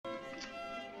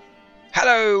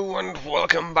Hello and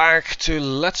welcome back to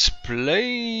Let's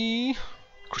Play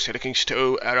Crusader Kings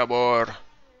 2 Erebor.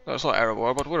 No, it's not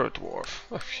Erebor, but we're a dwarf.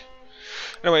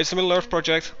 Anyway, it's the Middle Earth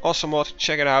project. Awesome mod,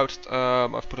 check it out.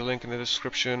 I've put a link in the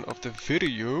description of the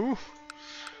video.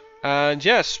 And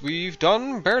yes, we've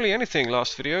done barely anything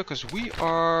last video because we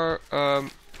are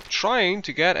trying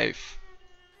to get a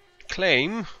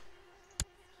claim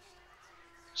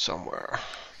somewhere.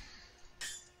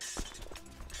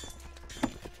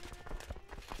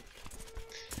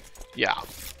 Yeah.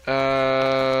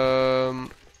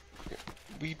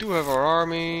 We do have our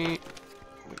army.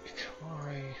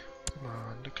 Why? Come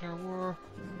on, declare war.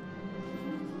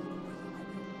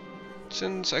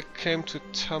 Since I came to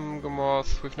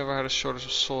Tamgamoth, we've never had a shortage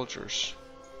of soldiers.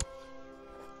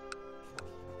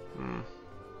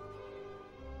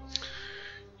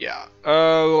 Yeah.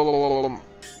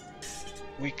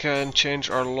 We can change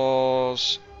our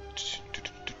laws.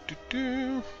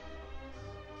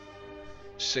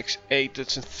 6-8,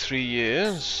 that's in 3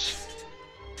 years.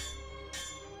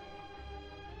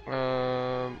 We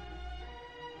got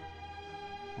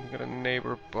a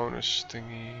neighbor bonus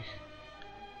thingy.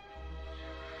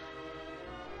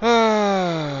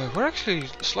 We're actually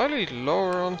slightly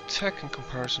lower on tech in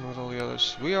comparison with all the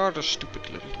others. We are the stupid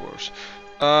little dwarves.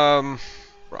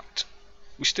 Right.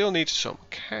 We still need some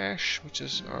cash, which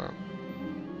is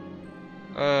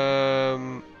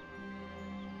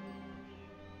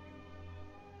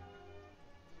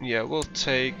yeah, we'll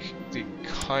take the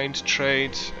kind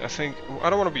trade. I think I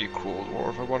don't want to be a cruel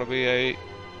dwarf. I want to be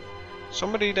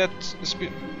somebody that is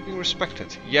being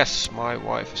respected. Yes, my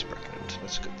wife is pregnant.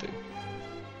 That's a good thing.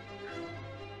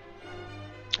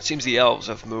 It seems the elves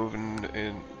have moved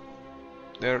in.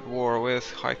 They're at war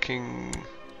with High King.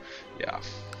 Yeah,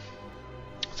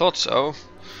 thought so.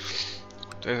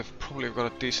 They've probably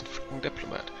got a decent freaking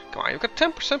diplomat. Come on, you've got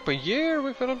 10% per year.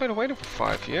 We've been waiting for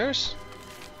 5 years.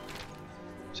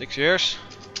 6 years?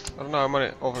 I don't know, I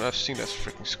might have seen that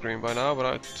freaking screen by now,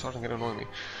 but it's starting to annoy me.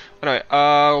 Anyway,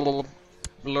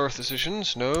 Middle Earth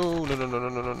decisions. No.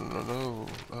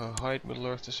 Hide Middle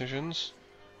Earth decisions.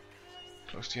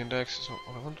 Close the index is what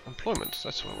I want. Employment,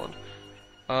 that's what I want.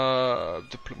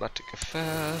 Diplomatic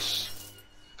affairs.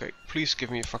 Okay, please give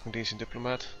me a fucking decent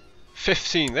diplomat.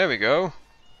 15, there we go.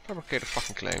 Fabricate a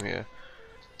fucking claim here.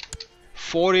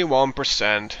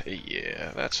 41% a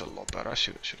year. That's a lot better. I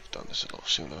should have done this a lot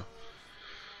sooner.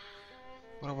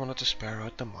 But I wanted to spare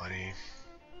out the money.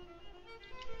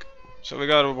 So we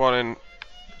got a 1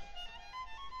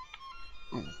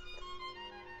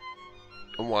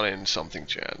 in something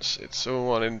chance. It's a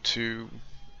 1 in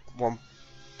 2.1,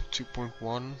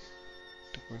 2.2.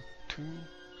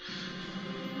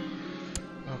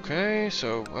 Okay,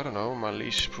 so I don't know. My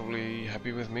leash is probably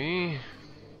happy with me.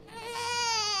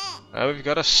 And we've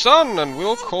got a son, and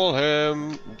we'll call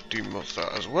him Dimosa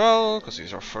as well, because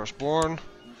he's our firstborn.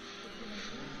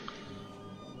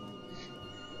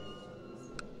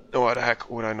 No, why the heck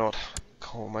would I not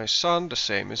call my son the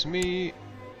same as me?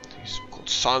 He's called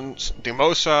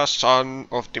Dimosa, son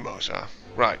of Dimosa.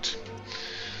 Right.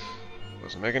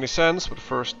 Doesn't make any sense, but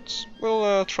first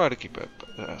we'll try to keep it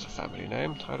as a family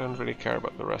name. I don't really care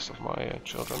about the rest of my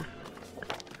children.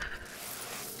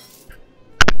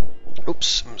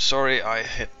 Oops, I'm sorry, I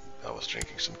was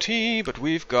drinking some tea, but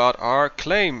we've got our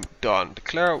claim done.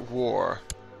 Declare war.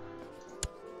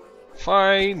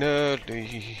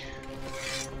 Finally.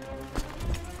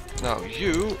 Now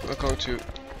you are going to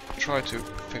try to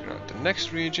figure out the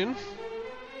next region.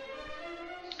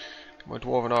 Get my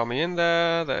dwarven army in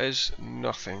there. There is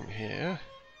nothing here.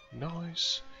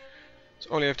 Nice. So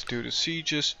all you have to do the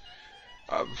sieges.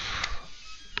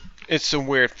 It's a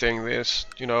weird thing, this,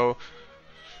 you know.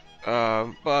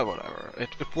 But whatever,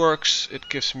 it works. It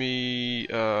gives me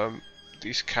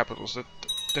these capitals that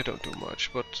they don't do much,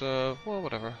 but well,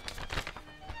 whatever.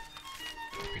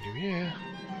 Happy New Year.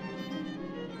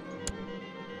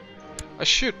 I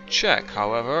should check,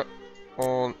 however,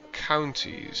 on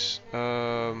counties.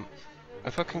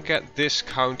 If I can get this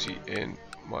county in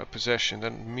my possession,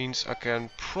 then it means I can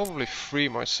probably free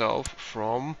myself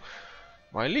from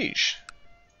my liege.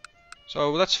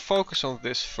 So let's focus on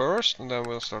this first, and then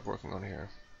we'll start working on here.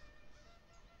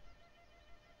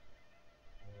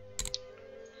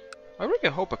 I really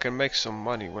hope I can make some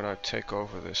money when I take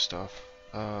over this stuff.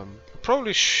 I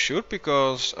probably should,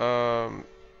 because the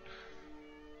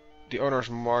owner's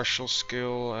martial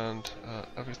skill and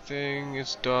everything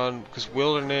is done. Because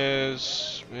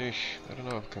wilderness, I don't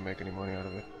know if I can make any money out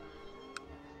of it.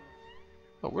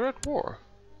 Oh, we're at war.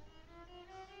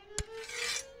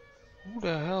 Who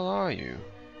the hell are you?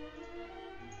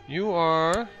 You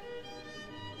are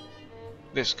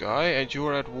this guy, and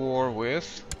you're at war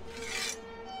with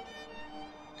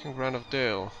King Brand of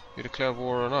Dale. You declare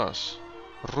war on us.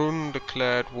 Rune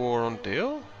declared war on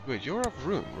Dale? Wait, you're of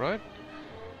Rune, right?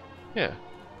 Yeah.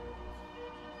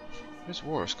 This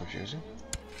war is confusing.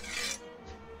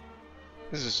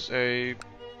 This is a...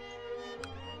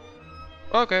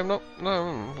 Okay, no.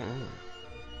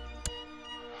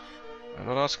 I'm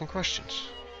not asking questions.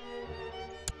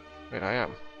 Wait, I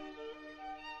am.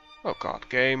 Oh god,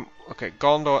 game. Okay,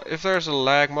 Gondor. If there's a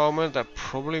lag moment, that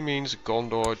probably means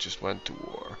Gondor just went to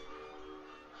war.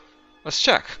 Let's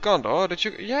check. Gondor, did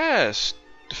you... Yes!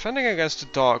 Defending against the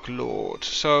Dark Lord.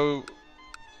 So...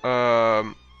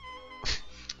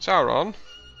 Sauron,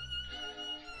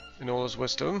 in all his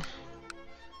wisdom,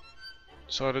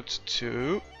 decided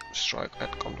to strike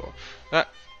at Gondor.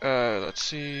 Let's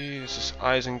see, this is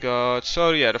Isengard.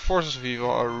 So yeah, the forces of evil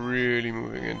are really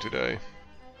moving in today.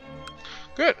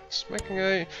 Good, it's making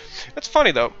a... That's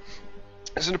funny though,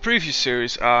 as in the previous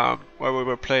series, where we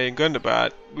were playing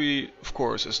Gundabad, we, of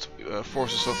course, as the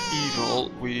forces of evil,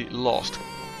 we lost.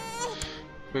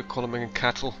 We're columning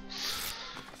cattle.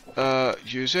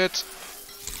 Use it.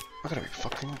 I'm gonna be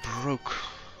fucking broke.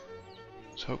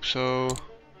 Let's hope so.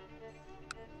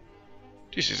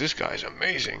 Jesus, this guy is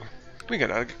amazing. We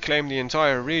gotta claim the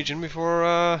entire region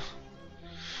before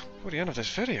the end of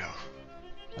this video.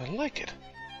 I like it.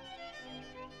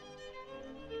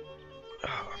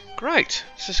 Oh, great!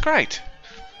 This is great!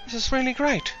 This is really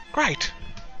great! Great!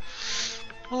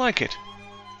 I like it.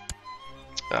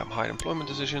 High employment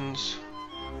decisions.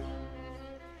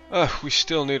 We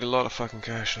still need a lot of fucking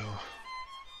cash though.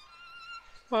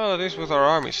 Well, at least with our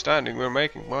army standing, we're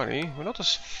making money. We're not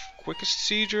as quick as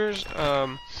siegers.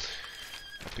 Happy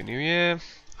New Year.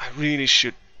 I really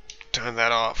should turn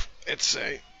that off. It's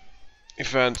a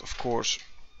event, of course,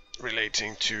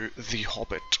 relating to The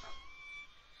Hobbit.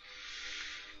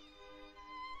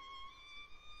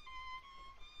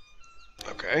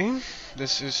 Okay,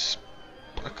 this is...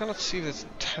 I cannot see if it's a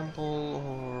temple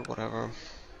or whatever.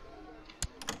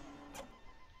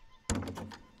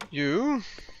 You...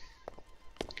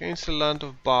 Against the land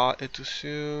of Ba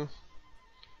Etusu.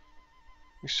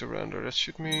 We surrender. That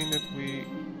should mean that we...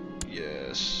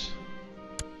 Yes.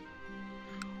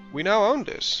 We now own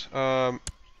this. But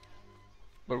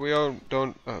we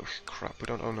don't... Oh crap, we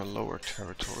don't own the lower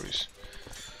territories.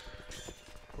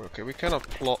 Okay, we cannot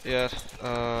plot yet. We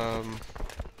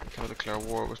cannot declare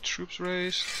war with troops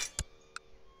raised.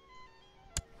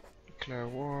 Declare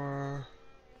war...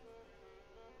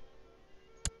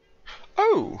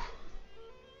 Oh!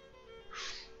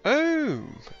 Oh!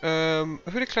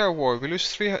 If we declare war, we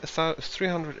lose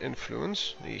 300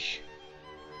 influence. Eesh.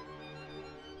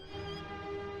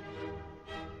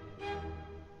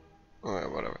 Oh,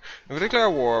 whatever. If we declare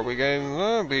war, we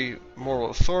gain be moral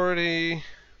authority.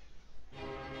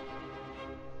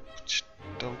 Which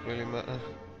don't really matter.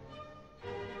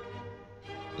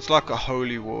 It's like a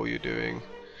holy war you're doing.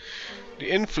 The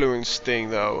influence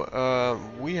thing, though,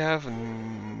 we have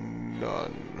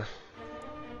none.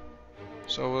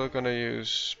 So we're gonna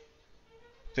use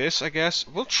this, I guess.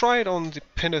 We'll try it on the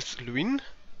Pinneth Luin.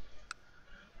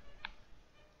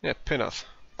 Yeah, Pinneth.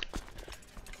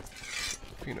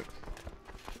 Peanut.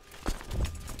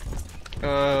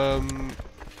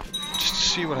 Just to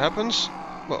see what happens.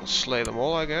 Well, slay them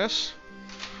all, I guess.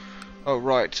 Oh,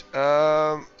 right.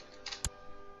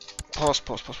 Pause.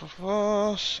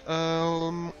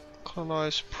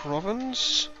 Colonize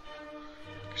province.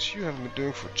 Because you haven't been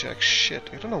doing for jack shit.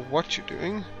 I don't know what you're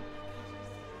doing.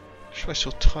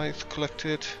 Special tithe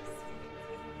collected.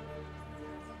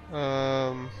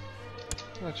 I'll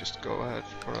just go ahead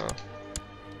for now.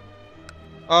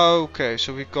 Okay,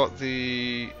 so we got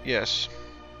the... Yes.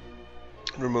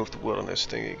 Remove the wilderness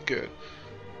thingy. Good.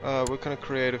 We're gonna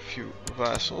create a few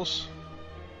vassals.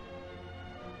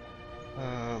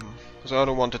 Because I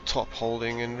don't want the top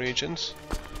holding in regions.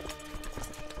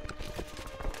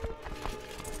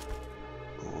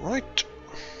 Right.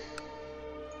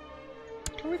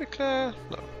 Can we declare?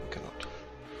 No, we cannot.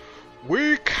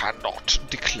 We cannot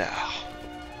declare.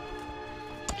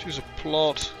 Choose a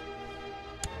plot.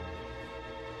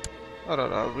 I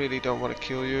don't know, I really don't want to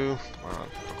kill you.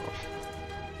 Alright, fuck off.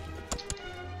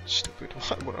 Stupid,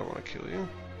 why would I want to kill you?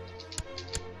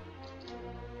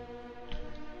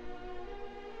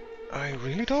 I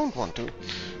really don't want to.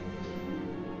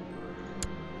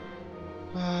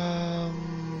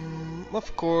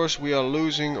 Of course, we are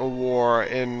losing a war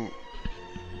in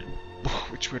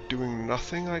which we're doing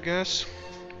nothing, I guess.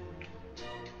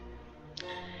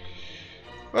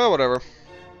 Well, whatever.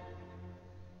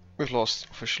 We've lost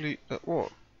officially that war.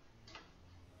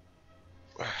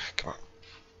 Come on.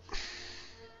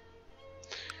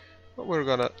 But we're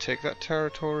gonna take that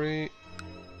territory.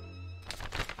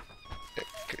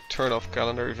 Okay, turn off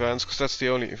calendar events, because that's the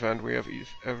only event we have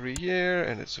every year,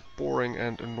 and it's a boring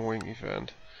and annoying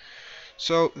event.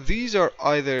 So these are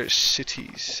either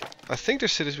cities. I think they're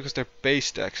cities because their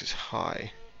base tax is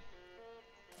high.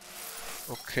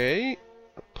 Okay,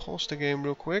 pause the game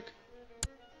real quick.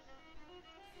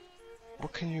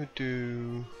 What can you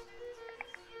do?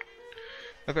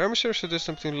 Have emissaries a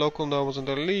distance between local nobles and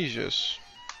their lieges?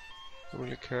 Don't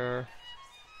really care.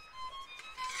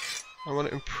 I want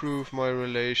to improve my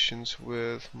relations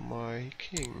with my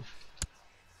king.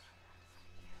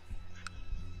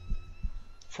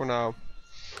 For now.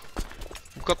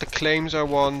 I've got the claims I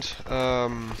want.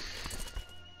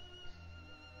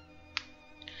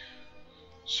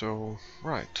 So,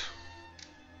 right.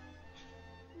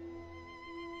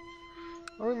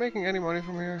 Are we making any money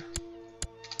from here?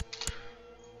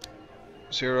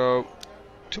 0.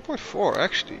 2.4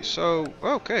 actually, so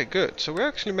okay, good. So we're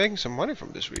actually making some money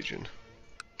from this region.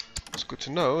 That's good to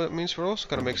know. That means we're also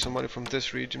gonna make some money from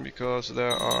this region because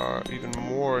there are even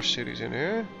more cities in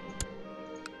here.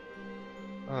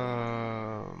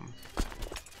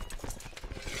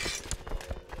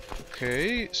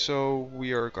 Okay, so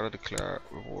we are gonna declare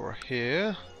war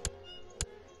here.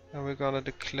 And we're gonna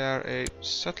declare a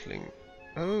settling.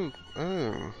 Oh.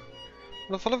 Well,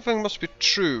 the following thing must be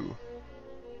true.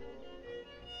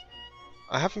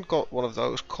 I haven't got one of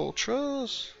those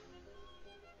cultures.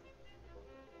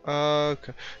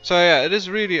 Okay. So yeah, it is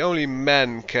really only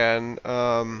men can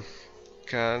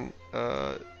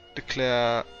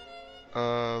declare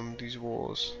these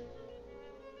wars.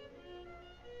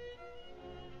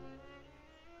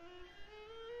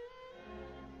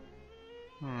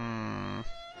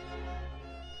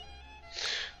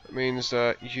 That means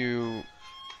that you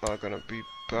are gonna be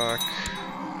back.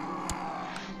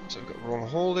 So we've got wrong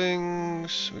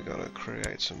holdings, we gotta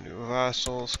create some new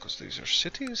vassals, because these are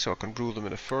cities, so I can rule them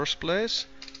in the first place.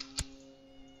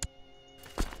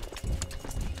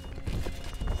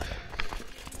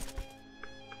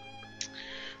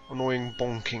 Annoying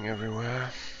bonking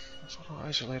everywhere. I thought I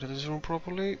isolated this room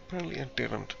properly, apparently I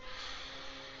didn't.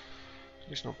 At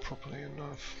least not properly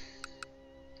enough.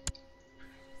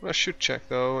 What I should check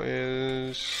though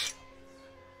is...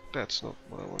 That's not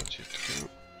what I wanted you to do.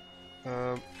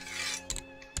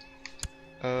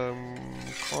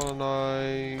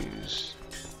 Colonize,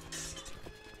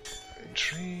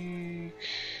 intrigue.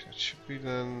 That should be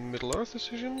then Middle Earth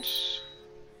decisions.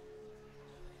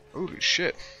 Holy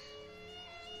shit!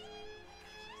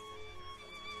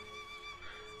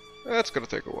 That's gonna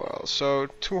take a while. So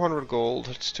 200 gold.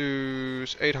 Let's do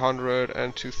 800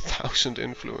 and 2000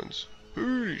 influence.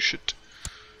 Holy shit!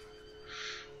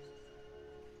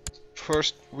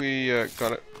 First, we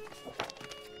gotta.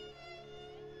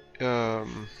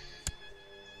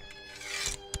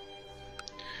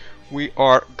 We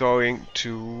are going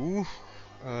to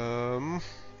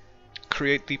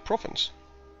create the province.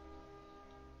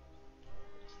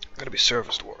 Gotta be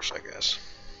service dwarfs, I guess.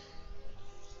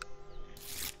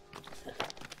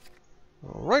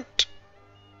 Alright.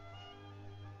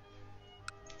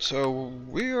 So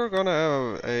we are gonna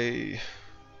have a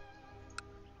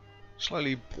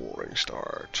slightly boring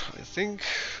start. I think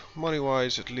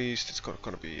money-wise, at least, it's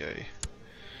gonna be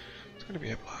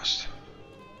a blast.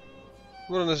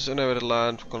 Wilderness is inhabited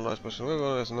land, colonized by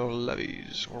wilderness has no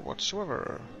levies or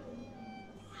whatsoever.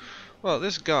 Well,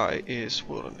 this guy is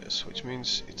wilderness, which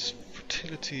means its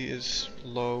fertility is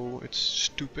low. It's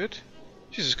stupid.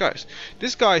 Jesus Christ,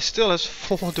 this guy still has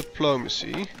 4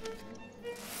 diplomacy.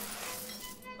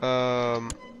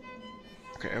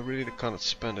 Okay, I really cannot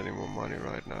spend any more money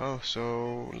right now,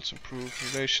 so let's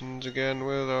improve relations again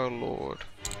with our lord.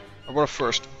 I want to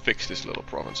first fix this little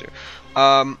province here.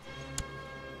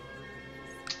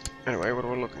 Anyway, what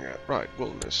are we looking at? Right,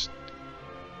 wilderness.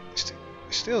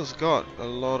 Still's got a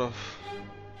lot of...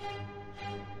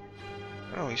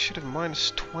 Oh, he should have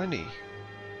 -20.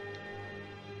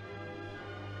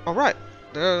 Alright,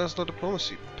 there's no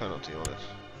diplomacy penalty on it.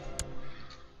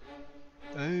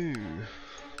 Oh.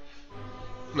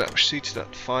 Now, siege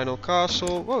that final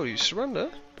castle. Whoa, you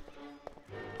surrender?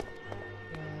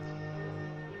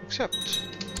 Accept.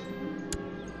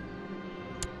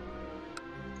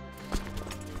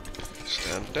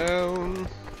 Stand down.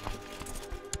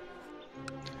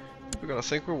 We're gonna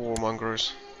think we're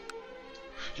warmongers.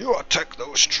 You attack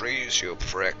those trees, you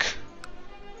prick.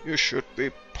 You should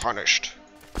be punished.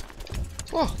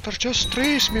 Oh, they're just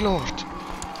trees, my lord.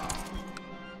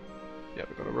 Yeah,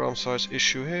 we got a realm size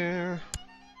issue here.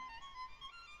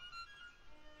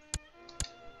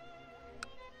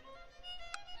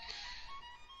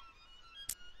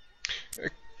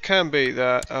 can be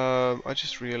that I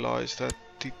just realized that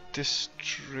the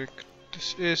district.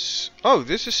 This is. Oh,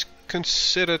 this is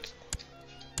considered.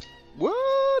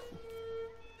 What?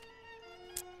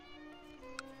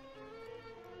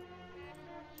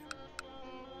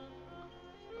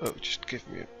 Oh, just give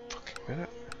me a fucking minute.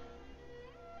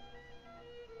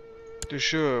 De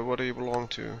jure, what do you belong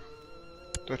to?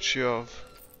 Duchy of.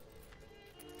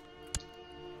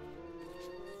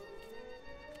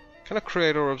 Can a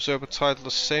create or observe a title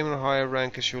the same or higher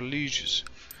rank as your lieges?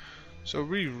 So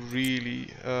we really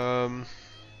can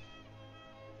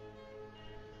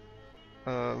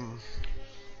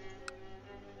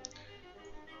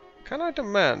I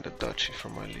demand a duchy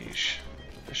from my liege?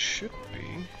 There should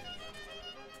be.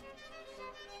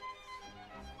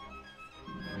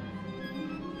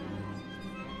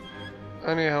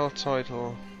 Any health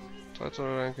title. Title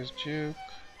rank is Duke.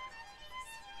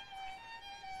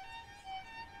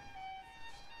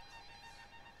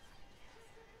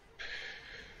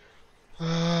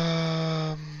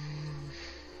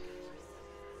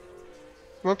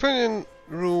 In my opinion,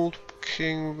 ruled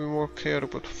king would be more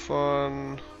chaotic but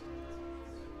fun.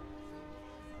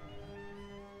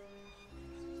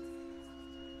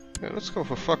 Yeah, let's go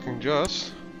for fucking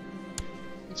just.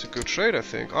 It's a good trade, I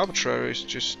think. Arbitrary is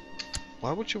just.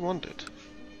 Why would you want it?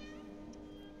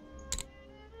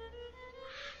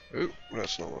 Oh,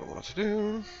 that's not what I wanted to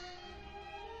do.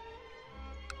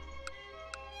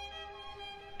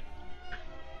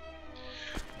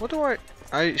 What do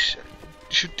I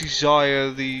should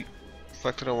desire the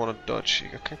fact that I want a duchy.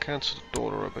 I can cancel the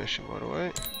daughter mission, by the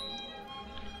way.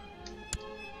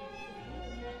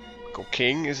 Go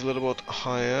king is a little bit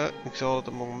higher.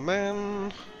 Exalted among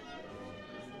men.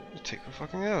 It'll take for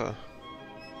fucking ever.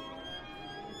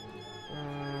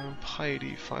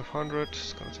 Piety 500.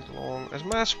 It's gonna take long. As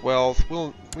mass wealth,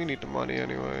 we need the money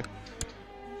anyway.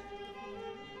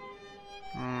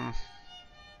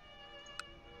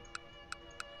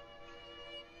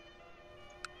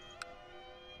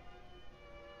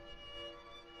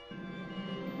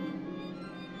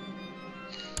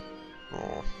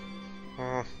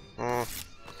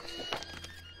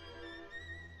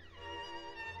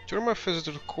 During my visit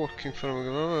to the court, King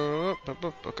Philip.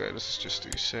 Okay, this is just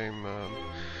the same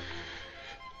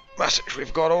message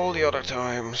we've got all the other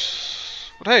times.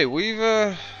 But hey, we've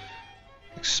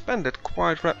expanded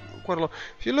quite a lot.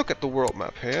 If you look at the world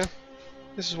map here,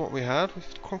 this is what we had.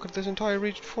 We've conquered this entire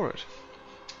region for it.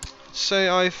 Let's say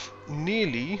I've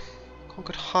nearly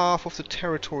conquered half of the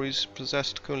territories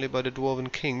possessed currently by the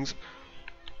Dwarven kings.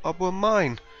 Up were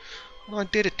mine. And I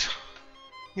did it.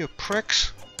 You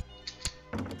pricks.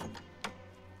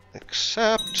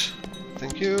 Accept.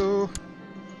 Thank you.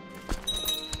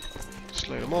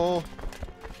 Slay them all.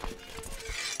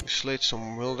 We slayed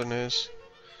some wilderness.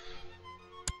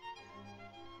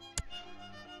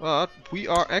 But we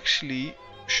are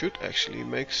should actually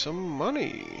make some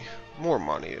money. More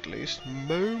money at least.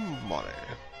 More money.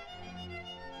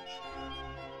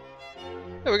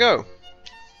 There we go.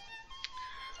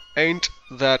 Ain't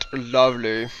that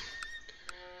lovely?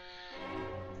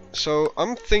 So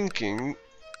I'm thinking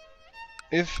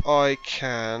if I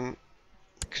can,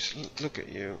 because look at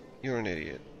you, you're an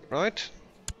idiot, right?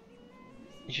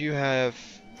 You have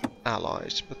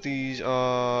allies, but these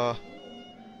are.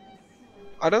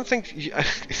 I don't think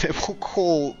they will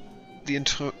call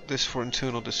this for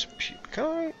internal dispute. Can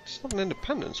I? It's not an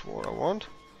independence war I want.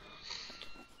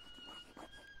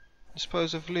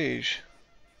 Dispose of liege.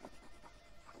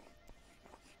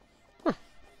 Huh.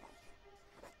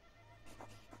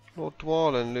 Lord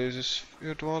Dwalin loses.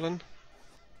 You're Dwalin?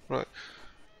 Right.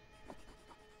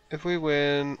 If we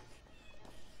win.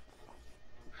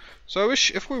 So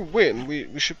if we win,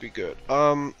 we should be good.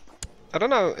 I don't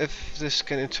know if this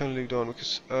can internally be done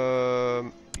because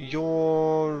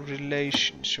your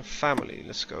relations, your family.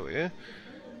 Let's go here.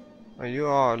 You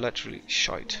are literally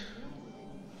shite.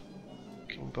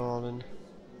 King Balin.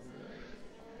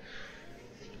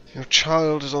 Your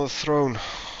child is on the throne,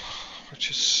 which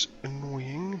is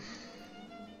annoying.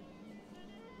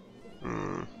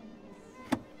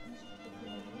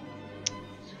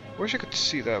 Wish I could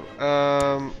see that.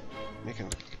 You can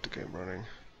keep the game running.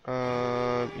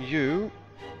 You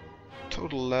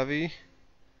total levy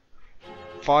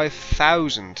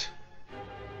 5,000.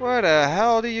 Where the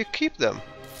hell do you keep them?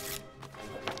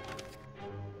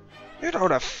 You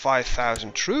don't have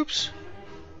 5,000 troops.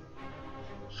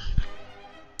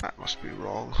 That must be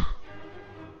wrong.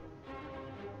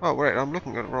 Oh wait, I'm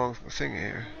looking at the wrong thing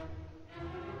here.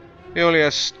 He only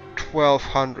has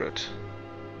 1,200,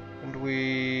 and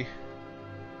we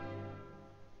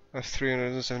have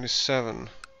 377.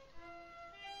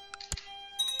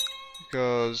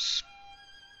 because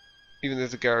even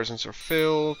if the garrisons are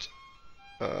filled,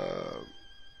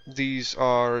 these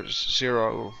are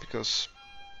 0 because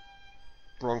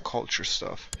wrong culture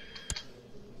stuff.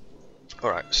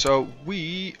 Alright, so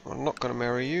we are not gonna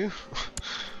marry you.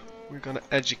 We're gonna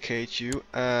educate you,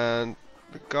 and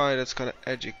the guy that's gonna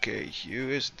educate you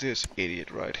is this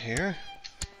idiot right here.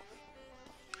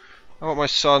 I want my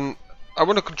son. I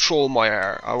want to control my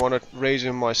heir. I want to raise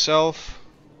him myself.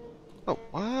 Oh,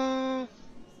 what?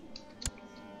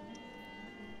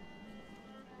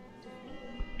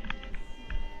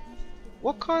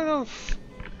 What kind of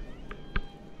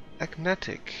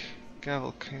agnetic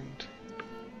Gavelkind?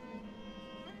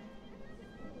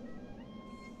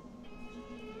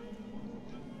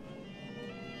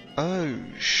 Oh,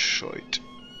 shite.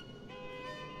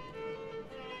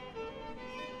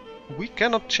 We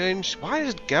cannot change. Why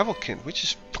is it Gavelkind? Which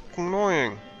is fucking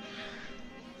annoying.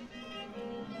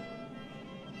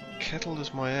 Kettle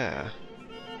is my heir.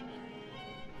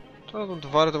 Title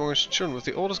divided among his children, with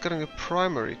the oldest getting the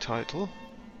primary title.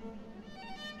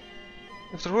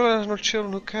 If the ruler has no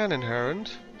children who can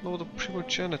inherit, Lord of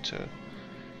Primogeniture,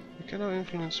 he cannot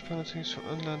influence penalties for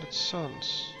unlanded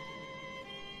sons.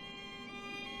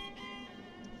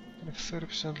 And if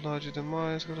 30% larger than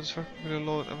mine, it's got as effectively a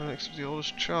lord ever except the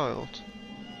oldest child.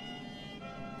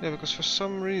 Yeah, because for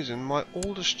some reason my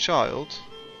oldest child.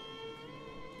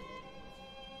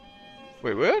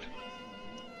 Wait, what?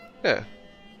 Yeah.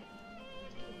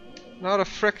 Now the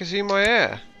frick is he my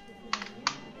heir?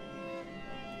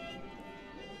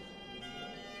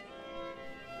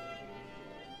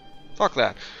 Fuck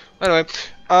that. Anyway,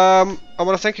 I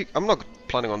want to thank you. I'm not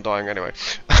planning on dying anyway.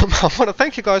 I want to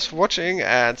thank you guys for watching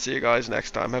and see you guys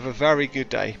next time. Have a very good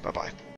day. Bye bye.